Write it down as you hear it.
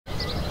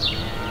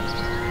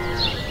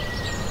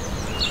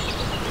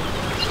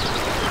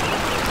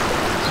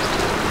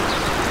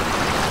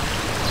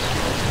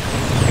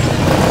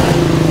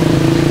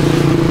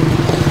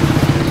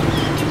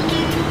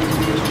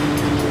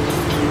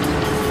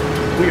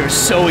are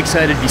so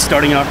excited to be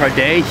starting off our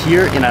day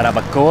here in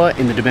Jarabacoa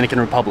in the Dominican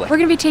Republic. We're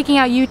gonna be taking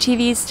out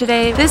UTVs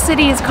today. This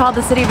city is called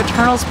the City of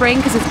Eternal Spring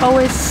because it's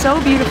always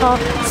so beautiful,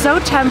 so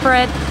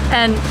temperate,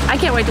 and I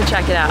can't wait to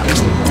check it out.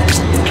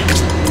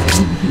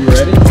 You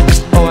ready?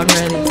 Oh, I'm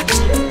ready.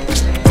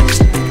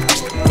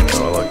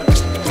 Oh, I like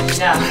that.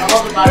 Yeah, I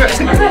love the body.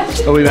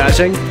 Are we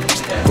matching?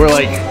 We're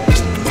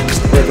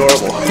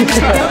adorable.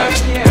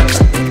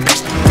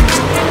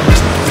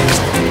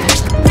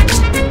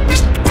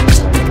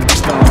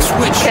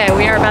 Okay,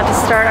 we are about to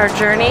start our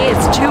journey.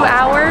 It's 2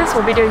 hours.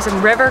 We'll be doing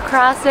some river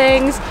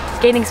crossings,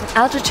 gaining some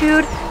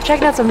altitude,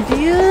 checking out some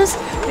views,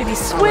 maybe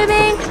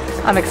swimming.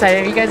 I'm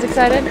excited. Are you guys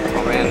excited?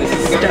 Oh man, this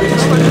is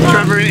stoked.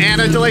 Trevor and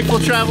Anna, delightful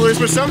travelers.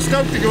 We're so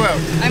stoked to go out.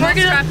 I'm all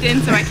strapped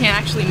in, so I can't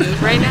actually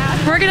move right now.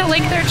 We're gonna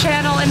link their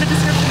channel in the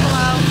description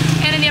below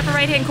and in the upper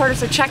right-hand corner,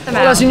 so check them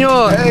out. Hola,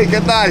 señor. Hey, ¿qué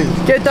tal?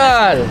 ¿Qué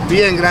tal?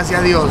 Bien, gracias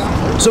a Dios.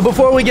 So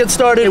before we get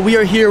started, we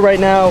are here right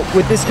now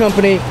with this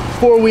company,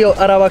 4-Wheel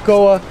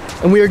Jarabacoa,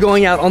 and we are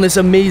going out on this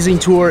amazing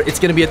tour. It's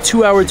gonna be a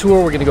 2-hour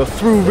tour. We're gonna go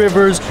through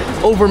rivers,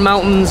 over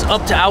mountains,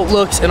 up to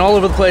outlooks, and all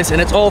over the place, and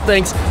it's all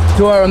thanks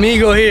to our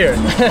amigo here.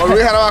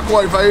 Luis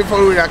Jarabacoa, el Fire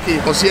Forward aquí,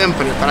 como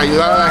siempre, para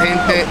ayudar a la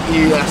gente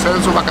y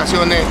hacer sus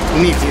vacaciones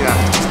nítidas.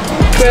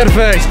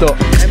 Perfecto.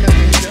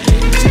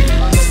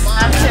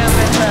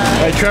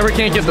 All right, Trevor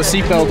can't get the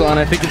seatbelt on.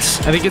 I think it's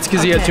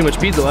because he had too much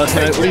pizza last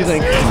night. What do you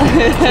think?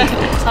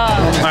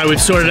 All right,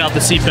 we've sorted out the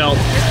seatbelt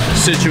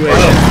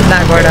situation.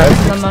 Not gordo.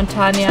 La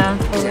montaña.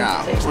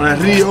 Ya, con el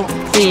río.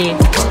 Sí.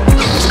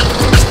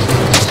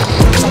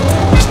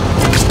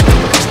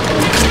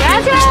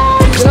 Gracias.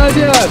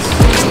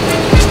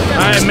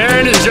 All right,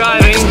 Marin is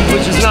driving,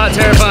 which is not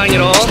terrifying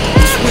at all.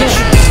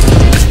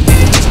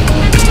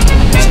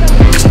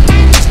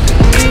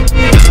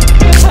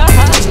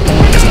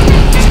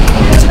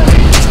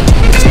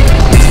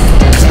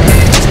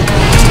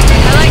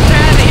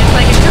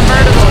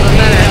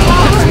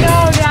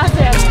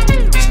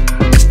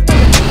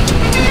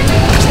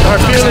 Our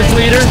fearless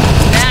leader.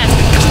 Yes.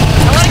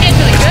 I want to get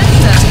to the good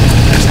stuff.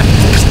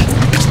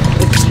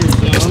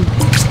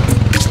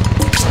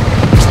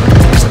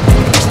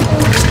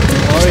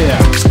 Oh yeah.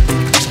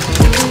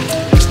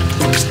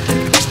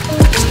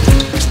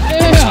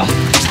 Yeah.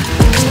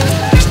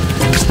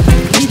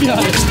 You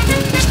got it.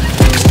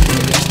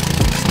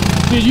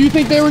 Did you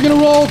think they were gonna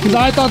roll? Because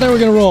I thought they were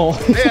gonna roll.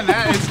 Man,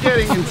 that is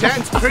getting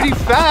intense pretty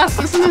fast,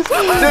 isn't it?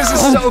 This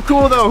is so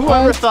cool though.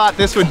 Whoever thought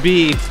this would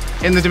be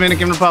in the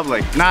Dominican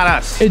Republic? Not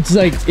us. It's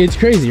like, it's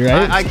crazy,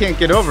 right? I can't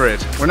get over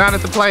it. We're not at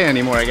the playa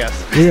anymore, I guess.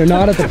 We are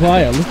not at the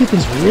playa. Look at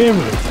this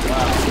river.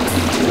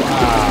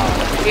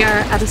 Wow. We are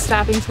at a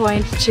stopping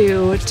point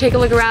to take a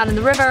look around in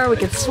the river. We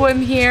could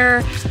swim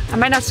here. I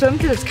might not swim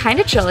because it's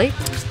kind of chilly,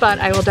 but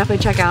I will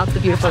definitely check out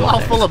the beautiful water.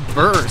 All full of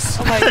burrs.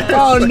 Oh my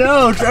God. Oh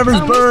no, Trevor's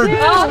bird.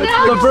 Oh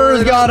no. The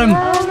bird's got him.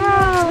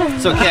 Oh no.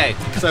 It's okay.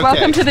 It's okay.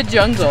 Welcome to the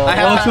jungle.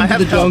 Welcome to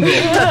the jungle.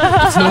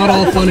 It's not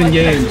all fun and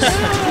games.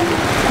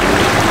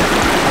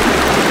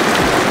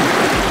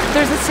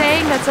 There's a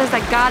saying that says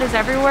that God is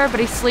everywhere, but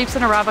he sleeps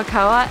in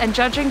Jarabacoa, and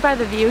judging by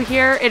the view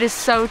here, it is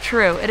so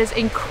true. It is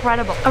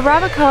incredible.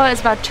 Jarabacoa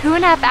is about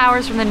 2.5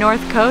 hours from the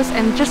north coast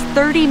and just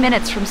 30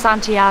 minutes from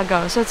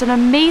Santiago, so it's an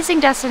amazing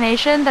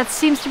destination that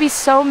seems to be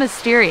so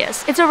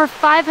mysterious. It's over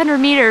 500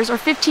 meters or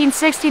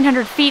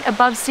 1,600 feet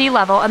above sea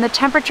level, and the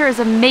temperature is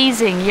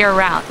amazing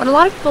year-round. What a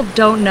lot of people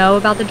don't know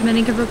about the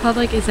Dominican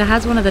Republic is it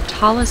has one of the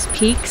tallest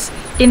peaks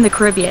in the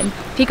Caribbean.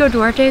 Pico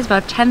Duarte is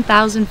about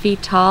 10,000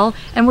 feet tall,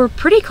 and we're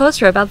pretty close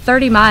to it, about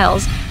 30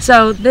 miles.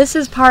 So this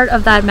is part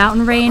of that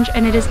mountain range,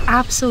 and it is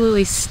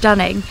absolutely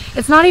stunning.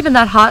 It's not even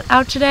that hot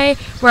out today,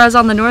 whereas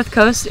on the north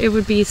coast it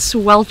would be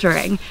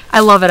sweltering.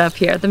 I love it up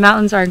here. The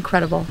mountains are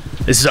incredible.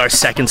 This is our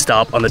second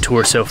stop on the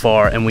tour so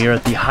far, and we are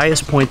at the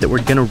highest point that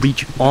we're gonna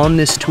reach on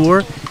this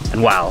tour.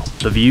 And wow,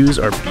 the views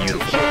are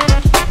beautiful.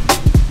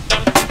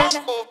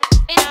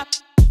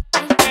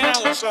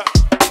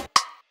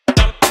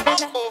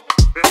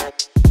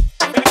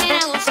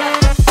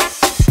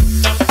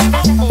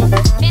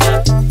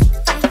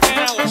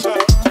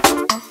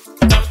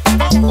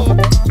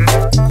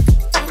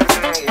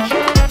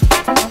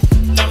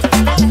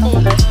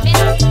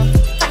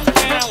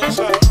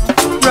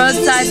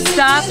 Roadside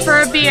stop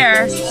for a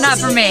beer. Not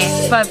for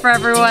me, but for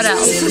everyone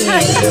else.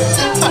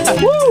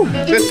 Woo!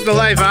 This is the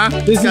life, huh?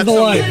 This is the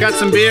life. Got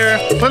some beer,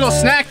 little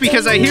snack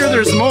because I hear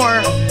there's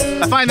more.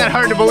 I find that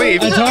hard to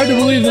believe. It's hard to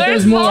believe that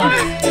there's more.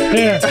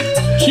 Here.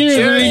 Cheers,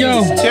 there you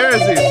go.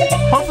 Cheers.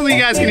 Hopefully you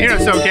guys can hear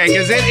us okay,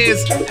 because it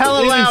is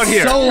hella loud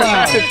here. So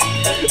loud.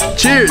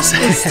 Cheers.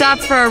 We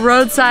stopped for a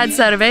roadside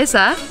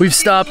cerveza. We've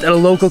stopped at a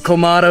local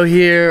Comado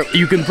here.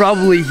 You can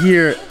probably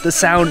hear the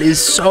sound is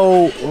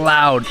so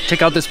loud.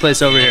 Check out this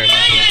place over here.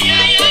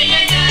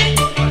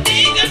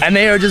 And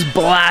they are just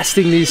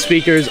blasting these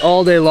speakers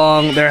all day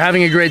long. They're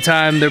having a great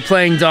time. They're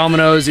playing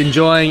dominoes,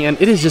 enjoying,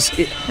 and it is just,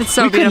 it's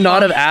so we beautiful. could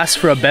not have asked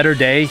for a better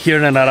day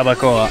here in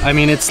Jarabacoa. I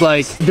mean, it's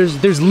like,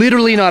 there's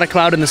literally not a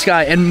cloud in the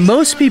sky. And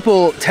most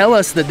people tell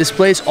us that this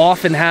place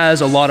often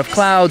has a lot of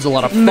clouds, a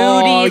lot of fog.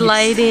 Moody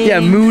lighting. Yeah,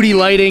 moody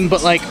lighting,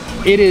 but like,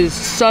 It is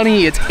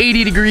sunny, it's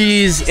 80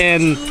 degrees,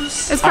 and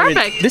it's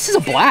perfect. This is a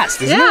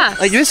blast, isn't Yeah. it?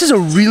 Like, this is a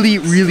really,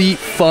 really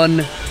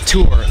fun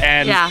tour.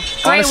 And yeah,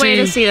 great honestly, way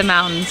to see the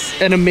mountains.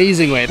 An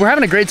amazing way. We're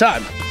having a great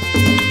time.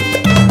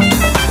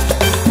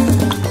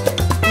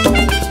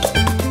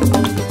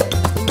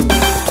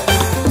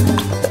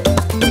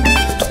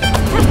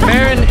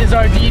 Erin is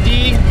our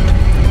DD.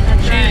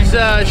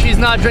 She's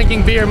not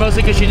drinking beer,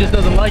 mostly because she just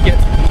doesn't like it.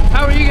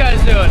 How are you guys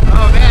doing?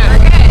 Oh man,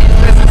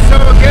 this is so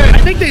good. I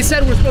think they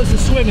said we're supposed to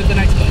swim at the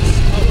next place.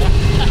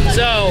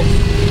 So,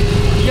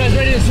 you guys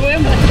ready to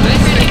swim?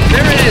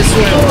 They're ready to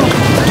swim.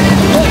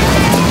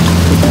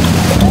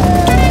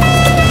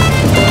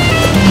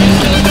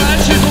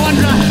 She's the one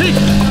driving.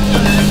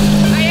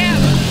 I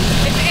am.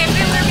 If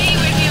it were me,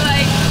 we'd be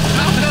like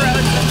off the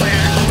road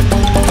somewhere.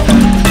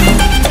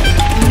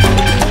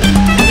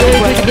 You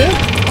ready to take a dip?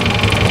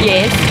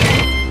 Yes.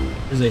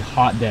 It is a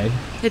hot day.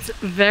 It's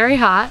very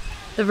hot.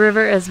 The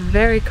river is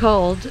very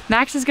cold.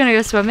 Max is gonna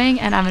go swimming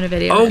and I'm gonna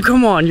video Oh, it.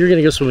 come on. You're going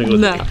to go swimming with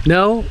No. me.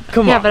 No?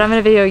 Come on. Yeah, but I'm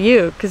gonna video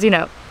you, because you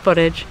know,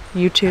 footage,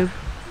 YouTube,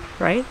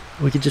 right?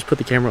 We could just put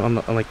the camera on,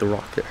 like the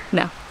rock there.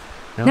 No.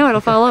 No? No, it'll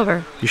Okay. fall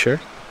over. You sure?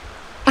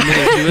 I'm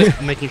gonna do it.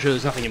 I'm making sure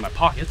there's nothing in my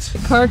pockets.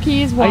 Car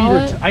keys,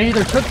 wallet. I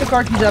either took the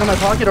car keys out of my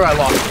pocket or I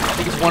lost them. I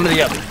think it's one or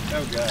the other.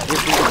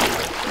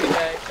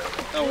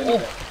 Oh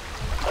god.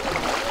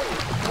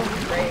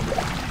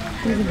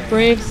 He's a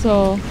brave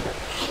soul.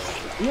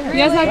 You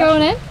guys not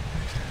going in?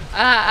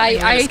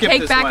 I skip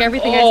take this back one.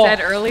 everything Oh. I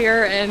said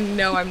earlier, and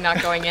no, I'm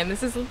not going in.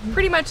 This is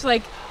pretty much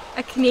like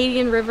a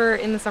Canadian river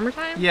in the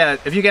summertime. Yeah,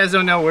 if you guys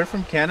don't know, we're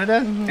from Canada,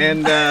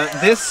 and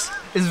this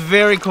is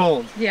very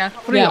cold. Yeah.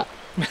 Yeah.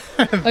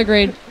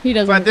 Agreed. He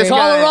doesn't But this agree.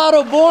 guy,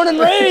 Colorado, born and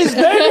raised,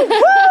 baby.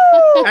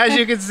 as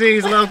you can see,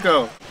 he's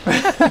loco.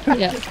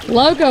 Yeah.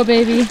 Loco,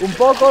 baby. Un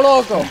poco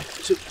loco.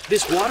 So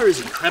this water is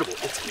incredible.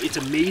 It's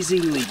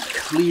amazingly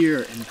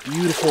clear and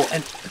beautiful.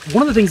 And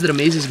one of the things that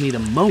amazes me the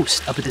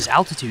most up at this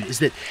altitude is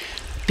that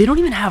they don't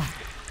even have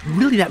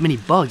really that many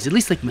bugs, at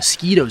least like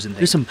mosquitoes and things.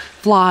 There's some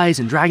flies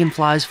and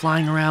dragonflies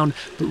flying around,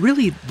 but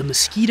really the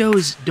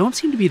mosquitoes don't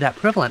seem to be that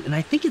prevalent. And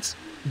I think it's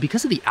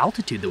because of the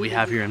altitude that we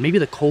have here and maybe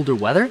the colder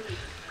weather,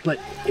 but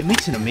it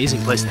makes an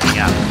amazing place to hang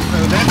out.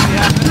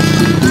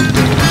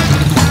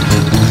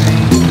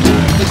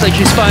 Looks like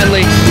she's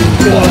finally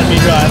gonna let me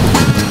drive.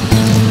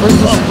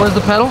 Where's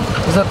the pedal?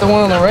 Is that the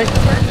one on the right?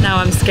 Now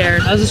I'm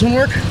scared. How does this one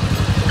work?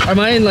 Am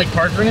I in like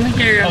park or anything?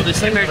 Here you go. Oh, this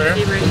thing over there?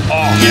 Emergency brake.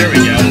 Oh, there we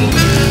go.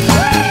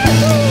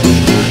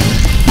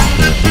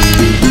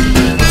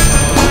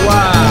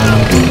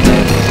 Wow.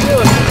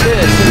 Look at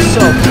this. It's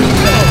so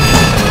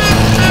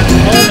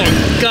Oh my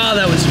god,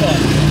 that was fun.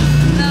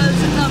 That was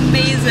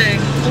amazing.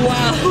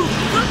 Wow.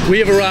 We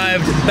have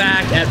arrived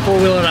back at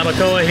 4-Wheel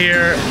Jarabacoa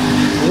here.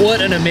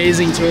 What an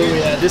amazing tour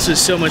we had. This was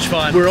so much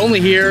fun. We're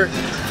only here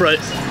for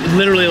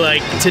literally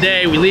like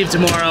today. We leave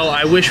tomorrow.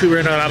 I wish we were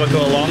in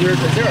Jarabacoa longer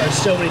because there are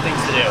so many things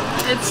to do.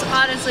 It's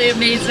honestly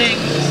amazing.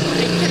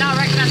 I cannot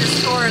recommend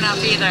this tour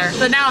enough either.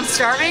 But now I'm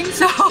starving,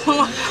 so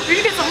we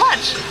can get some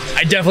lunch.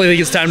 I definitely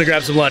think it's time to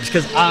grab some lunch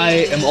because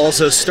I am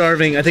also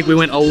starving. I think we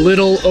went a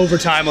little over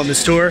time on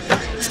this tour.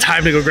 It's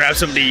time to go grab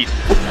something to eat.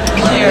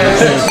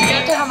 Cheers. We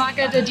got to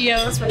Jamaca De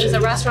Dios, which is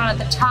a restaurant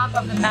at the top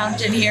of the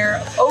mountain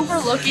here,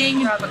 overlooking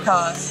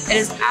Jarabacoa. It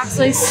is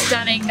absolutely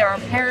stunning. There are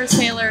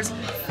parasailers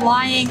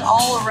flying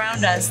all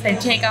around us. They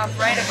take off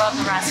right above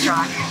the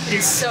restaurant. It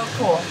is so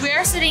cool. We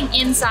are sitting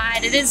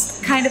inside. It is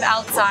kind of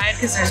outside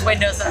because there's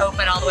windows that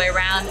open all the way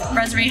around.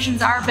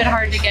 Reservations are a bit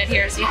hard to get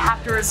here, so you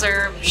have to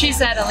reserve. She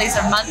said at least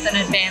a month in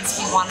advance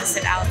if you want to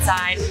sit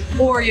outside,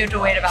 or you have to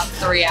wait about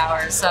 3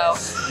 hours. So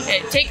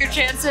take your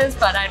chances,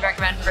 but I'd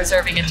recommend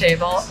reserving a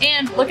table.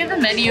 And look at the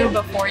menu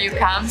before you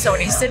come, so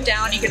when you sit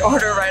down, you can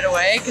order right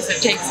away because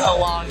it takes a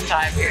long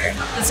time here.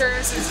 The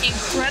service is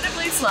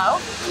incredibly slow,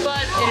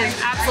 but it is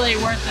absolutely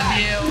worth the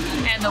view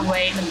and the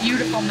wait. The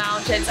beautiful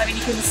mountains. I mean,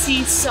 you can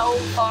see so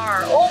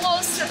far,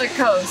 almost to the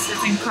coast.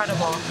 It's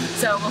incredible.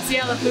 So we'll see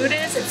how the food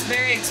is. It's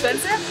very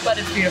expensive, but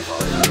it's beautiful.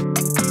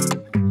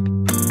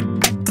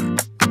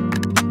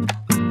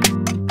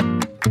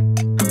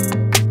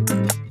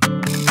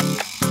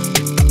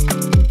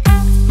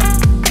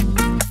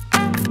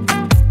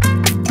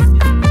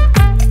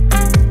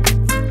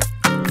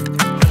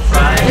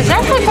 It's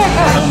actually quite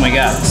good. Oh my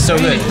god, so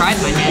good. Tried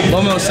my hand.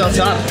 Lomo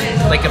saltado,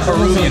 like a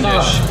Peruvian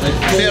dish.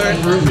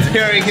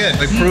 Very good,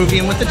 like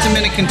Peruvian with the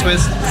Dominican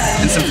twist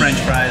and some French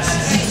fries.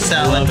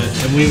 Salad.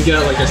 And we've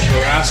got like a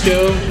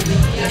churrasco.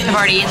 I've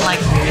already eaten like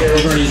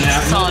We've already a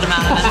napped. solid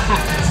amount of it.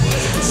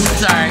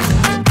 Sorry.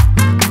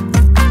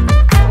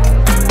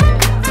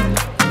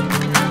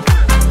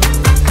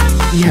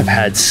 We have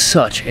had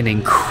such an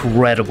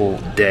incredible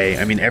day.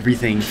 I mean,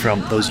 everything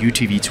from those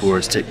UTV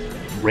tours to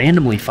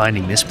randomly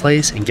finding this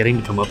place and getting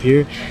to come up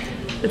here.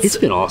 It's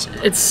been awesome.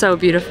 It's so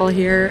beautiful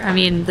here. I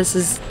mean, this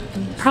is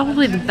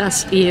probably the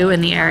best view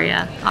in the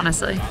area,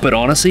 honestly. But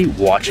honestly,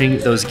 watching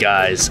those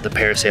guys, the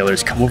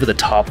parasailers, come over the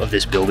top of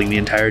this building the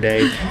entire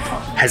day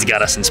has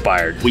got us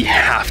inspired. We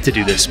have to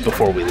do this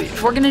before we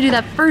leave. We're gonna do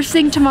that first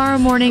thing tomorrow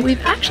morning.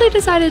 We've actually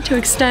decided to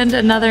extend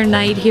another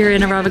night here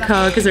in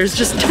Jarabacoa because there's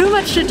just too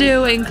much to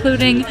do,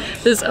 including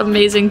this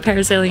amazing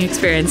parasailing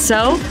experience.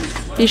 So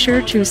be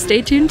sure to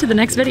stay tuned to the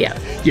next video.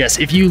 Yes,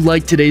 if you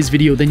liked today's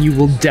video, then you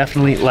will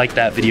definitely like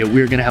that video.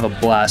 We're gonna have a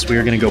blast.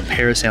 We're gonna go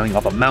parasailing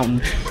off a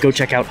mountain, go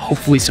check out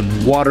hopefully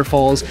some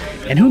waterfalls,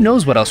 and who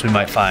knows what else we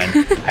might find.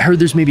 I heard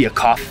there's maybe a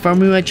coffee farm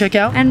we might check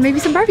out. And maybe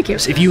some barbecue.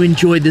 If you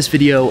enjoyed this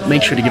video,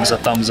 make sure to give us a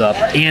thumbs up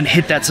and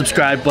hit that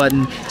subscribe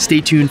button. Stay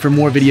tuned for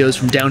more videos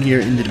from down here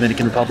in the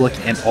Dominican Republic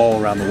and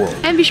all around the world.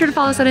 And be sure to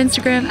follow us on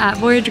Instagram at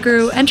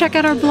VoyageGrew and check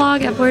out our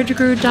blog at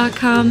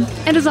voyagegrew.com.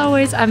 And as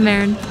always, I'm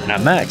Maren. And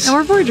I'm Max. And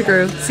we're Voyager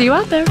Crew. See you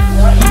out there.